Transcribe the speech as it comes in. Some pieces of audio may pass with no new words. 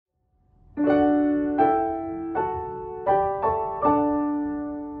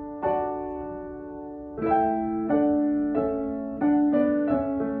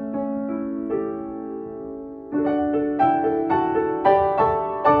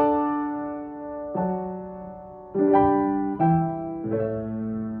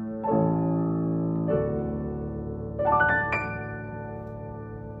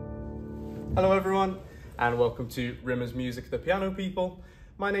welcome to Rimmers Music, the piano people.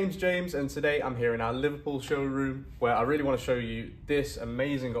 My name's James and today I'm here in our Liverpool showroom where I really want to show you this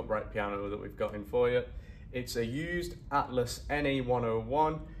amazing upright piano that we've got in for you. It's a used Atlas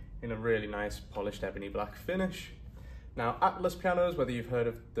NA101 in a really nice polished ebony black finish. Now Atlas pianos, whether you've heard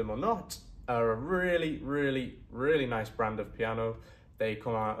of them or not, are a really nice brand of piano. They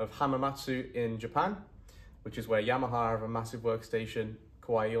come out of Hamamatsu in Japan, which is where Yamaha have a massive workstation.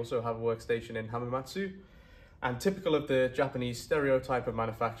 Kawai also have a workstation in Hamamatsu. And typical of the Japanese stereotype of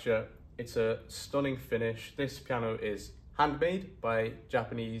manufacture, it's a stunning finish. This piano is handmade by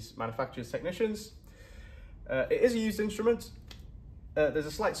Japanese manufacturers technicians. It is a used instrument. There's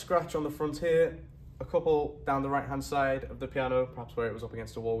a slight scratch on the front here, a couple down the right hand side of the piano, perhaps where it was up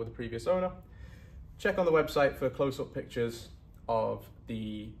against a wall with the previous owner. Check on the website for close-up pictures of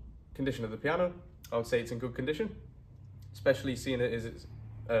the condition of the piano. I would say it's in good condition, especially seeing it as it's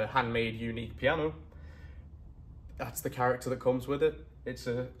a handmade, unique piano. That's the character that comes with it. It's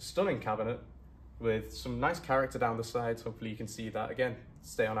a stunning cabinet with some nice character down the sides. Hopefully you can see that. Again,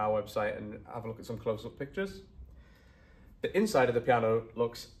 stay on our website and have a look at some close-up pictures. The inside of the piano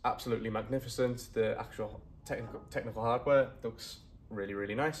looks absolutely magnificent. The actual technical hardware looks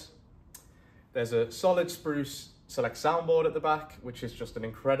really nice. There's a solid spruce select soundboard at the back, which is just an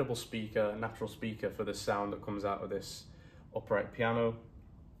incredible speaker, a natural speaker for the sound that comes out of this upright piano.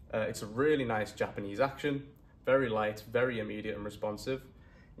 It's a really nice Japanese action, very light, very immediate and responsive.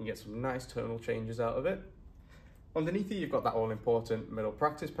 You can get some nice tonal changes out of it. Underneath you, you've got that all-important middle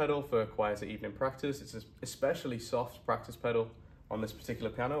practice pedal for quieter evening practice. It's an especially soft practice pedal on this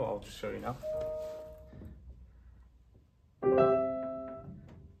particular piano. I'll just show you now.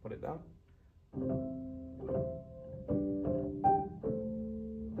 Put it down.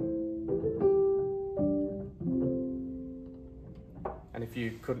 And if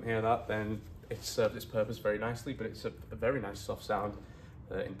you couldn't hear that, then it served its purpose very nicely, but it's a very nice soft sound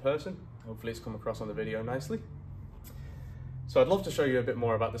in person. Hopefully it's come across on the video nicely. So I'd love to show you a bit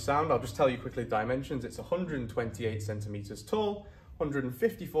more about the sound. I'll just tell you quickly the dimensions. It's 128 centimeters tall,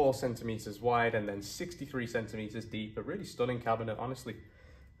 154 centimeters wide, and then 63 centimeters deep. A really stunning cabinet, honestly,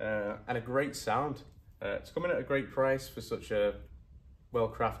 and a great sound. It's coming at a great price for such a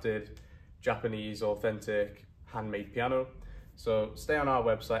well-crafted, Japanese, authentic, handmade piano. So stay on our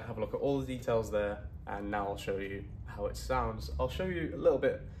website, have a look at all the details there, and now I'll show you how it sounds. I'll show you a little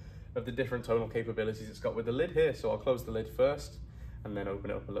bit of the different tonal capabilities it's got with the lid here. So I'll close the lid first and then open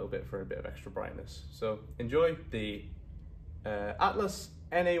it up a little bit for a bit of extra brightness. So enjoy the Atlas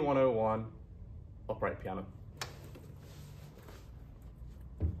NA101 upright piano.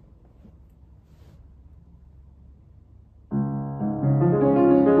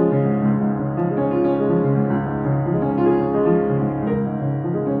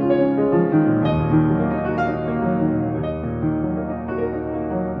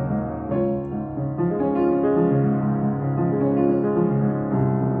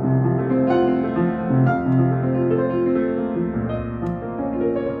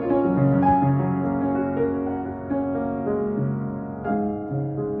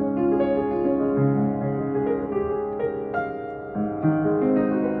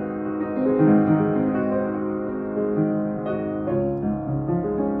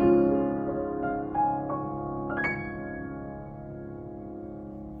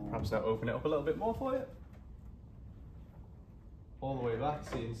 Perhaps now open it up a little bit more for you. All the way back,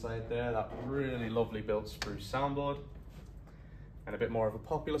 see inside there, that really lovely built spruce soundboard. And a bit more of a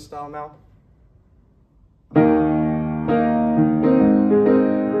popular style now.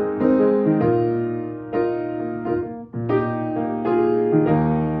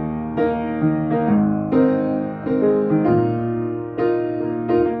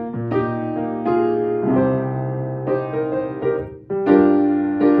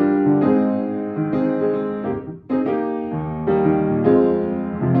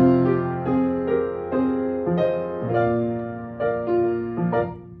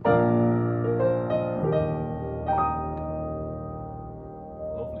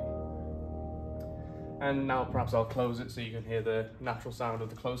 And now perhaps I'll close it so you can hear the natural sound of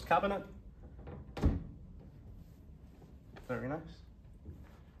the closed cabinet. Very nice.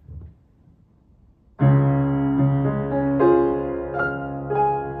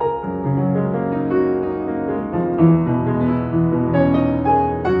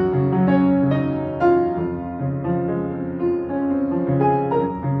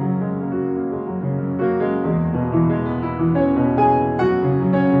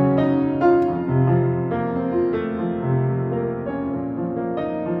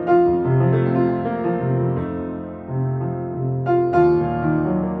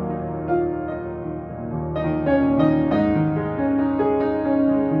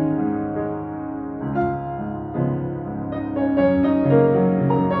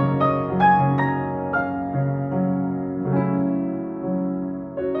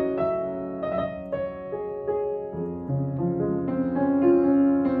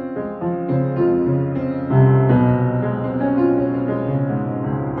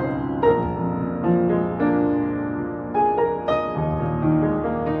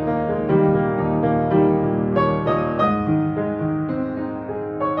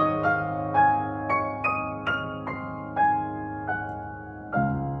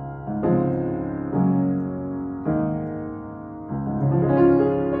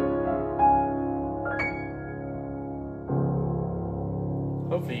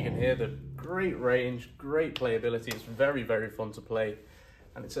 hear the great range, great playability. It's very, very fun to play,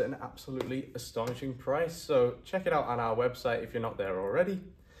 and it's at an absolutely astonishing price. So check it out on our website if you're not there already.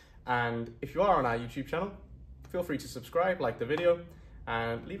 And if you are on our YouTube channel, feel free to subscribe, like the video,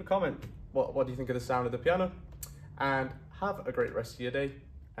 and leave a comment. What do you think of the sound of the piano? And have a great rest of your day,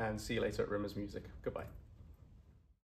 and see you later at Rimmers Music. Goodbye.